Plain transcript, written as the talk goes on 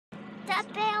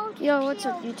Yo, what's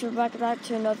up YouTube? Welcome back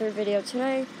to another video.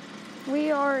 Today, we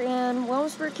are in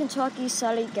Williamsburg, Kentucky,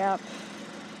 Sally Gap.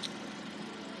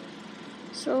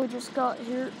 So we just got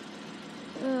here,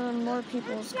 and more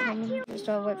people's coming. Just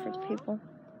gotta wait for the people.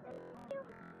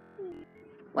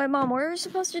 Wait, Mom, what are we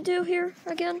supposed to do here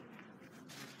again?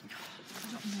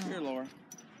 Here, Laura.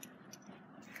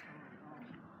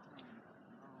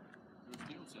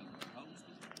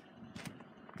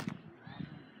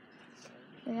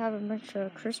 They have a bunch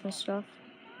of Christmas stuff.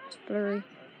 It's blurry.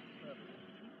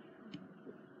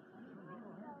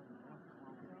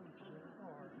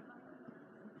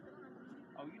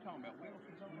 Oh, you talking about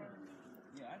Wilson's over there?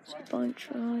 Yeah, that's right. There's a bunch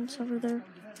of lines over there.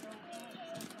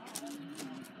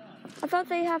 I thought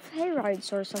they have hay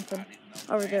rides or something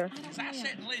over there. I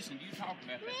sat and listened to you talk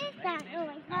about that. I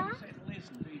sat and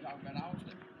listened to you talk about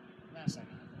Austin. And I said,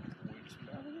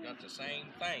 we got the same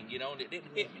thing, you know, and it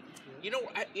didn't hit me. You know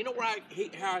where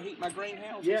how I heat my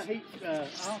greenhouse? Yeah,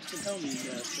 Austin told me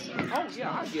that. Oh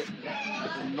yeah, I get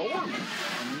enormous.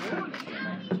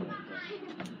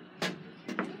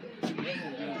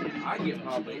 I get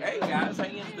probably, hey guys, how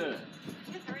you doing?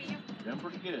 Doing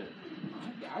pretty good.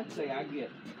 I'd say I get.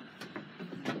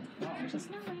 I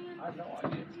know I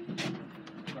get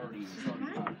 30 to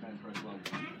 35 pounds per load.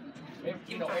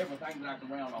 You know, everything that I can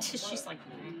round off. She's like,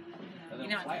 you're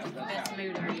not in the best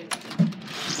mood, are you?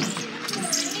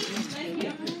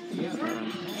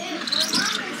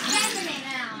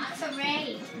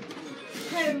 Hooray!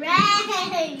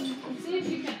 Hooray! See if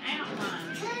you can outline.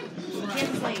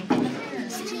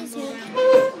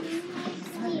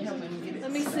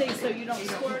 Let me see so you don't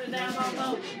squirt it out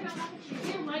all over.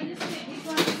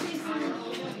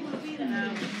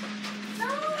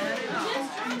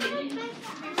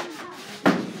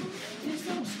 Just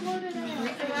don't squirt it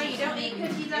out. You don't eat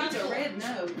cookies out? It's a red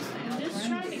nose. I'm just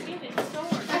trying to get it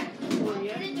stored for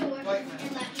you.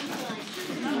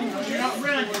 Don't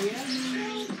run.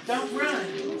 Don't run.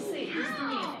 See,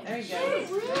 there you go.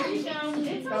 There you go.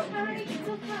 It's okay. It's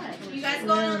okay. You guys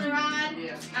going on the ride?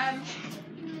 Yeah.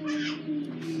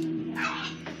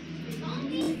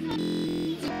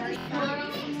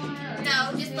 No,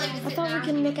 just like I thought we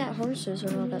can look at horses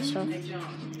and all that stuff.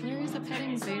 There is a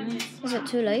petting zoo. Is it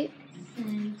too late? I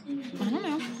don't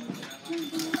know.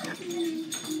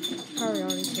 Probably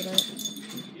already too late.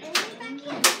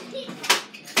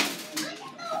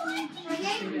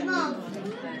 Mom,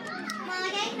 I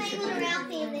gave my little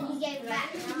Ralphie and then he gave it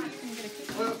back.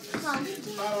 Well,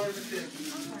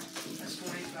 $5.50. That's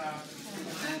 25.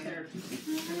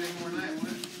 Too many more than that,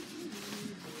 wouldn't it?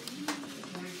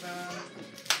 25.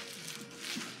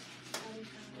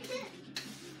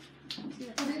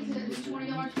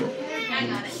 I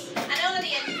got it. I know it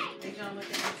is. They're gonna look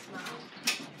at that smile.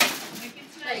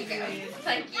 There you go.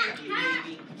 Thank you.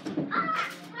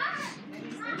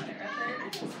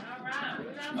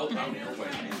 Oh, no, wait. Go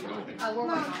ahead. Oh, we're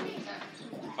waiting on you.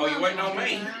 Oh, you waiting on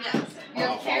me? Yeah.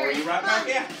 I'll follow you right back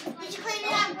out. Did you clean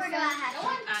it up or do I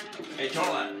have to? Hey,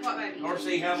 Charlotte. What, baby? Or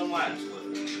see how them lights look.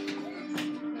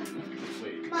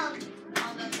 Mom. I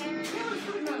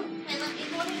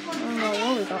don't know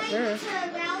what we got there.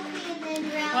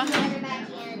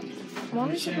 What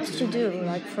are we supposed to do?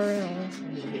 Like for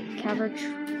cabbage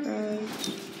fries?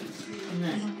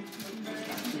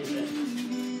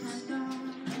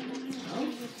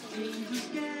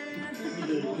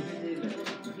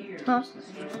 Huh?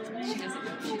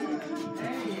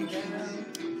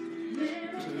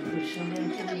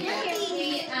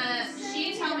 She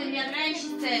told me the other day,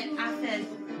 I said,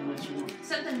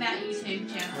 something about YouTube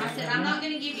channel. I said, I'm not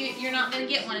going to give you, you're not going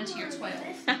to get one until you're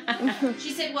 12.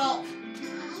 She said, well,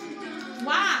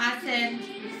 why? I said,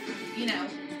 you know,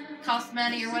 cost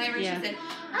money or whatever. Yeah. She said,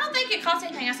 I don't think it costs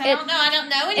anything. I said, I don't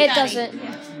know anybody. It doesn't.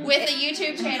 With a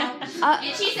YouTube channel.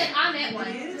 And she said, I'm at one.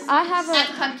 I have At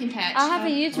the pumpkin patch. I have a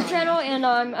YouTube channel and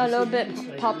I'm a little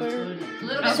bit popular. A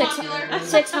little bit popular.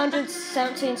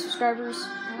 617 subscribers.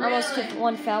 Almost to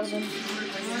 1,000.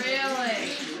 Really?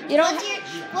 You don't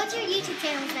What's your YouTube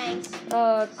channel name?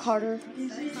 Carter.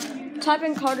 Type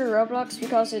in Carter Roblox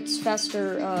because it's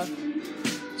faster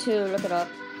to look it up.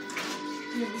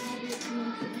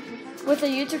 With a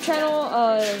YouTube channel,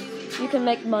 you can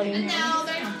make money. No,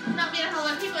 there's not been a whole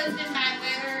lot of people. It's been bad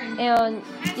weather. And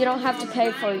you don't have to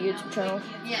pay for a YouTube channel.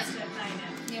 Yes.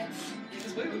 Yes.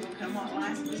 Because we were going to come on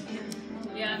last weekend.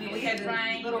 Yeah, we had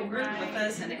a little group with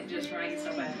us and it just rained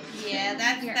so bad. Yeah,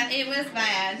 that it was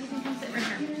bad.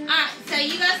 Alright, so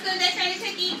you guys gonna decorate a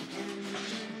cookie?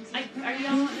 Are you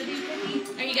all wanting to do cookies?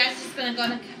 Or are you guys just gonna go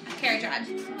on a carriage ride?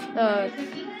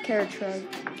 Carriage ride.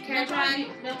 Carriage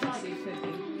ride? They'll probably do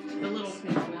cookies. The little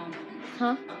kids will.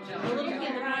 Huh? The little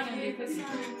kids are not going to do cookies.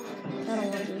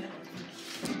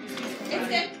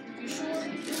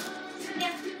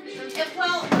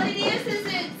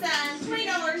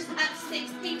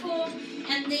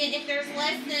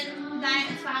 less than that,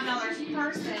 it's $5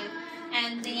 per person,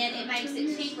 and then it makes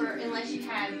it cheaper unless you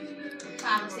have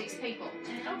 5 or 6 people.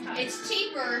 Okay. It's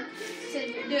cheaper to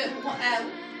do it $5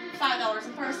 a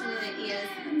person than it is,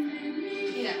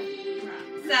 you know.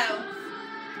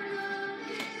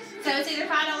 So it's either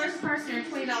 $5 a person or $20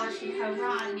 for the whole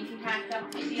ride, and if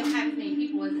you don't have as many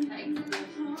people as it takes.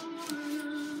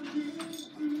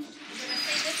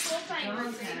 See this little thing.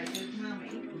 John's had a good time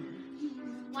eating.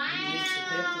 Wow.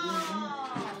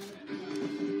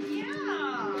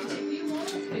 Yeah. If you want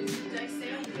to fix it, they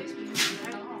sell fixed ones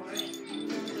now already.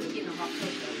 We're getting a hot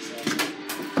cocoa, so.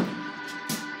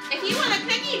 If you want a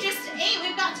cookie just to eat,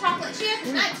 we've got chocolate chip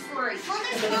nuts free. Mom,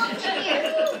 there's milk in here.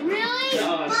 Really?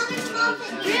 Mom, there's milk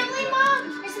in here. Really, Mom?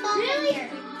 There's milk in here.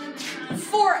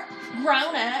 For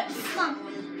grown-ups Mom.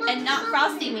 and not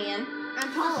frosty men.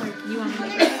 I'm taller. You want to Mom,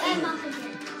 put there's milk in here.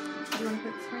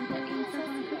 sprinkles and stuff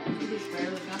like that? He just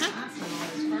barely got ice on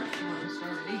his first one and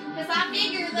started eating. Because I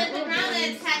figure that the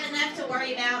grown-ups have enough to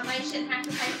worry about. They shouldn't have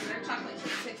to pay for their chocolate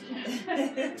chip cookie.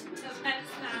 That's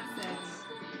nice.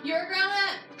 You're a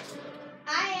grown-up?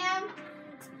 I am.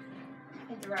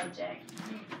 Hit the road, Jack.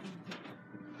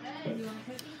 You want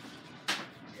a cookie?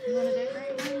 You want to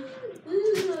decorate?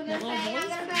 Ooh, I That got a little bag. I boy's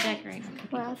got a bag. decorating.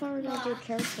 Well, I thought we were gonna do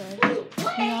carrot bread.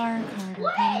 We are, Carter.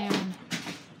 Calm down.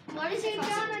 What is your job?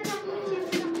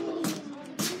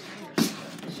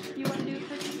 You want to do a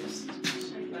cookie?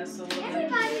 That's a little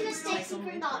Everybody mistakes him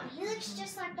for Dalton. He looks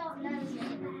just like Dalton, doesn't he?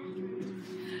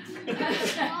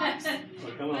 Just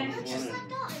like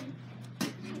Dalton.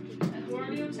 Where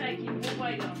we'll take you, we'll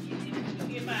wait on you. When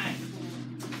you get back.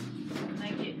 When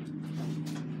they get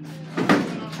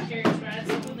on the carriage ride,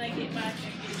 so when they get back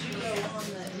and get you go on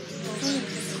the.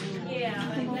 Yeah,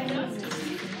 they go.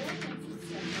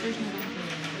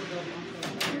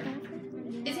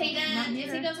 Is he done?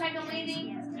 Is he going to take a meeting?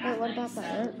 Wait, what about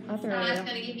that other I was area?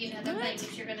 going to give you another thing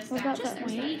if you're going to What stop about just that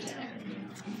there.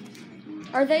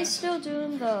 Are they still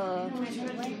doing the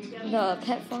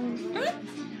pet farm? Yeah.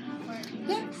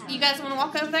 You guys want to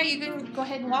walk over there? You can go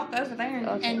ahead and walk over there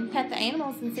Okay. and pet the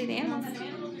animals and see the animals.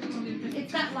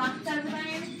 It's got lights over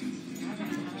there.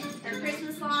 They're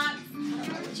Christmas lights.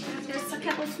 There's a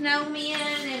couple snowmen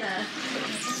and a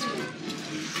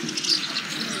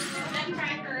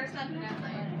nutcracker or something out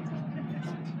there.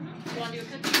 You want to do a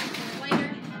cookie later?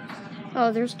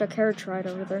 Oh, there's the carriage ride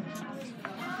over there.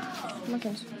 Look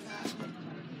at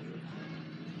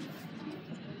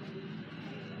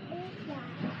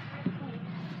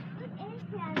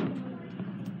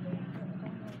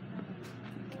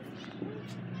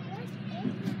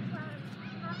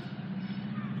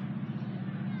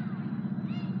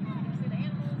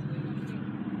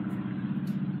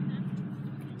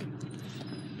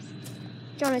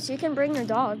Jonas, you can bring your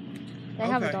dog. They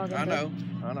have a dog in there.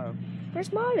 I know.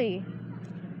 Where's Molly?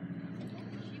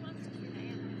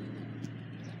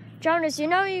 Jonas, you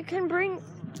know you can bring.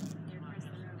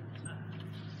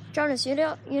 Jonas, you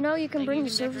know you can bring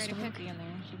the service dog. cookie in there.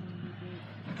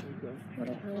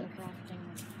 Whatever.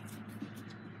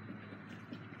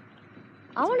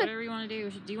 I So want to. whatever you want to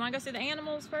do. Do you want to go see the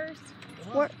animals first?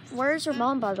 Where's your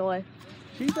mom, by the way?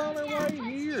 She's on her way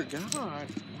here. God,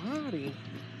 Lottie.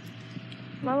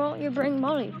 Why won't you bring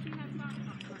Molly?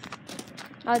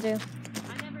 I do. I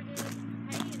never did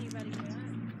pay anybody yet.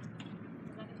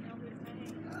 'Cause I didn't know who to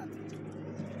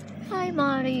pay. Hi,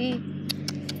 Molly.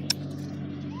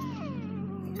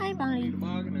 Hi, Molly.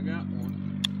 Toboggan, I got one.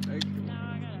 No,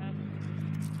 I gotta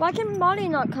Why can Molly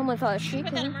not come with us? She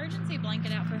put that can. emergency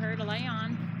blanket out for her to lay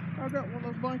on. I got one of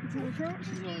those blankets in the truck.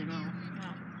 She's laying on.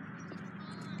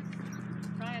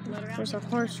 Probably have to let her out. There's a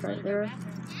horse right there.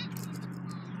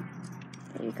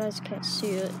 But you guys can't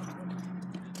see it.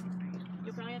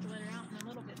 You'll probably have to let her out in a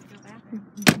little bit to go back.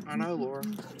 I know, Laura. Is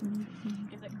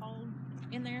it cold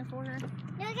in there for her?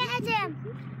 Look at him.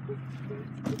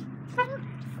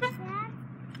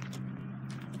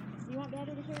 You want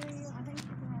Daddy to carry you? I think she's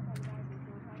gonna have to take a diaper, so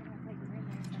we're probably gonna take her in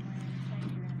there somewhere and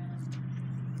change her in a minute.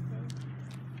 Okay.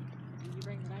 Did you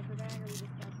bring the diaper bag, or we just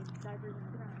got the diapers in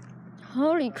the trunk?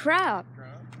 Holy crap!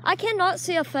 I cannot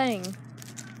see a thing.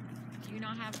 Do you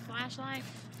not have a flashlight?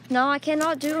 No, I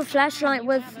cannot do a flashlight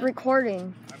with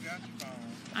recording. I've got your phone.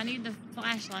 I need the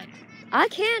flashlight. I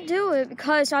can't do it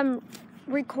because I'm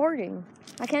recording.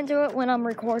 I can't do it when I'm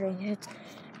recording. It's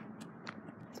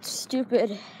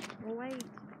stupid. Well, wait.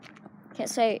 Can't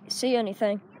see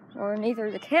anything, or neither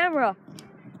the camera.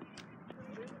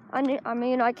 I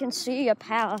mean, I can see a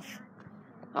path.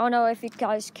 I don't know if you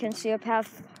guys can see a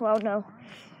path. Well, no.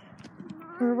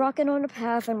 We're walking on a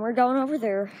path, and we're going over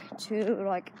there to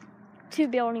like 2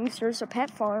 buildings. There's a pet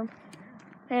farm,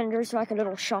 and there's like a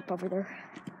little shop over there.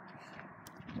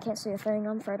 can't see a thing.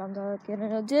 I'm afraid I'm gonna get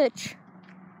in a ditch.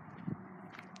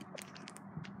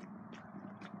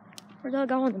 Where do I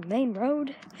go on the main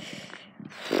road?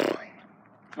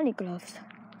 I need gloves.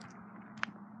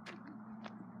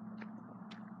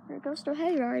 There goes the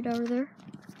hayride over there.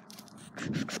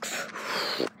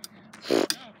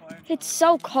 It's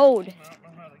so cold. I don't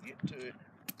know how to get to it.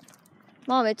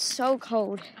 Mom, it's so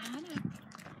cold. I know.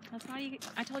 That's why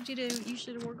I told you you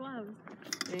should have wore gloves.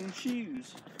 And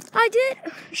shoes. I did.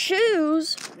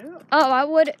 Shoes. Yeah. Oh, I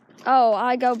would. Oh,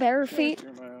 I go bare feet.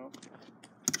 Shut your mouth.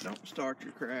 Don't start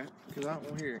your crap, because I don't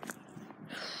want to hear it.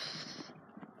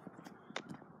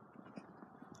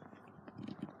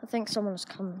 I think someone's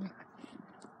coming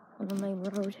on the main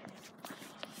road.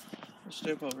 Let's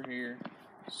step over here.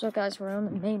 So guys, we're on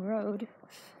the main road.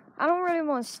 I don't really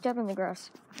want to step in the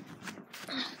grass.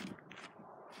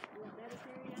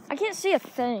 I can't see a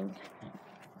thing.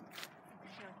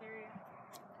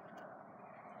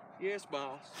 Yes,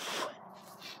 boss.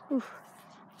 Oof.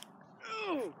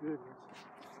 Oh, goodness.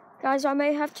 Guys, I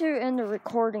may have to end the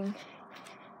recording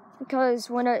because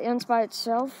when it ends by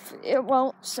itself, it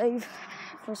won't save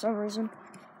for some reason.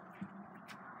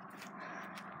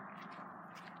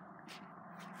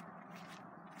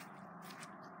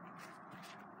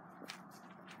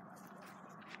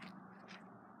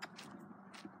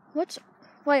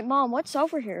 Wait, Mom, what's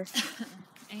over here?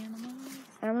 Animals.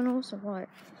 Animals or what?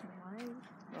 I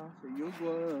see your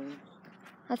gloves.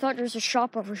 I thought there's a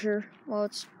shop over here. Well,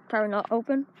 it's probably not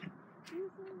open.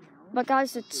 But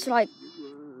guys, it's like,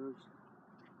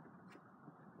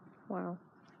 wow.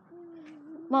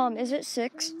 Mom, is it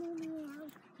 6?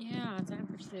 Yeah, it's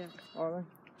after 6. Are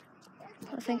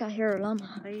I think I hear a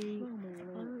llama. 7:30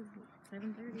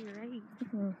 or 8.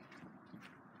 Mhm.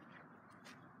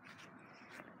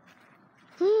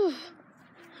 Whew.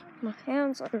 My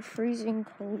hands are freezing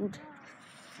cold.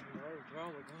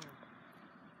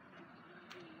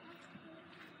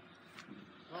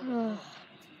 Ugh.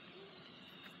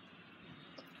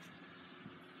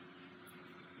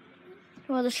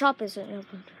 Well, the shop isn't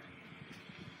open.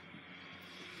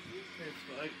 It's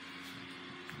like...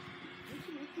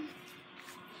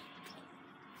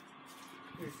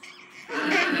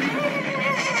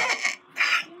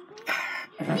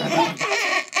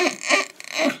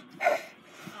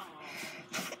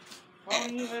 Oh,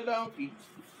 you a donkey.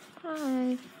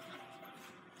 Hi.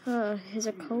 Is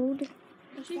it cold?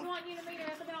 She's wanting you to meet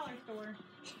her at the dollar store.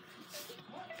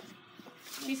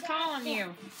 She's calling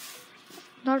you.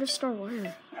 Not a store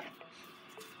where?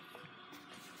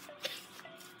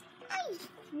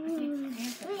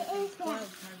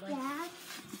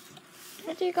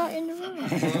 What do you got in the room?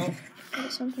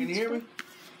 Can you hear me?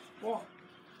 What?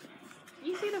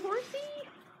 You see the horsey?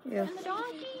 Yeah. And the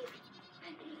donkey?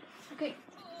 Okay.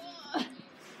 Look.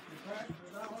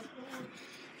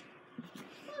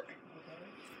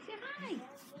 Say hi.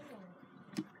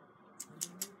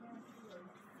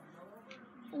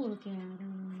 Look at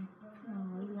him. Oh,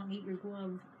 you want to eat your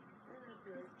glove.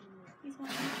 He's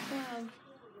want to eat your glove.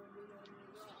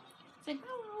 Say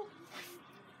hello.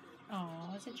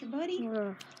 Oh, is that your buddy?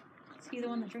 Ugh. Is he the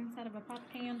one that drinks out of a pop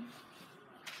can?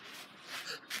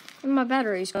 And my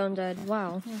battery's gone dead.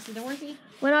 Wow. You want to see the horsey?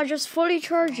 When I just fully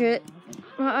charge it,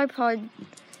 my iPod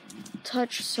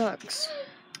Touch sucks.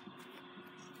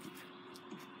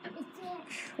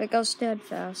 It goes dead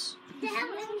fast.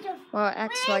 Well, it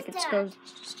acts like it goes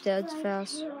dead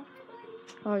fast.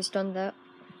 Always done that.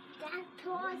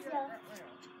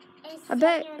 I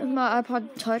bet my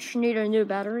iPod Touch need a new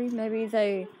battery.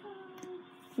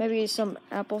 Maybe some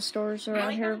Apple stores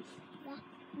around here.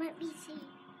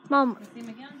 Mom,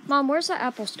 where's the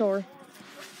Apple store?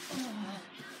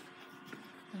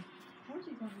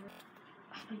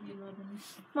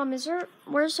 Mom,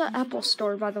 where's the Apple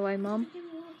store, by the way, Mom?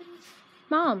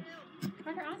 Mom.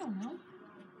 I don't know.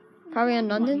 Probably in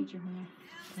London?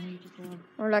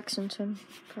 Or Lexington,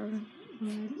 probably.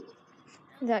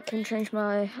 That can change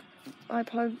my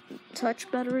iPod Touch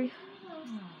battery.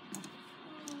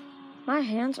 My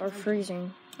hands are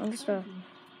freezing. I'm just gonna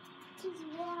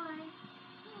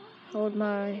hold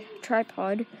my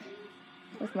tripod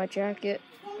with my jacket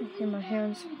in my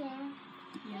hands.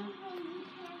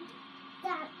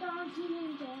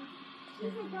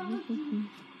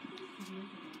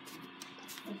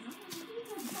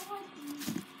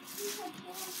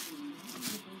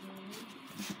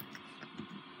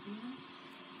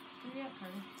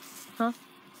 Huh?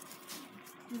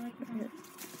 You like the horse?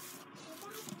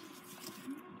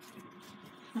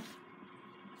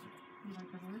 You like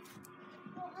the horse?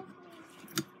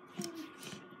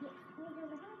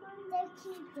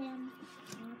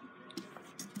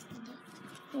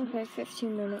 Okay,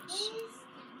 15 minutes.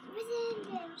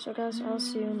 So guys, I'll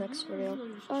see you next video.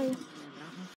 Bye.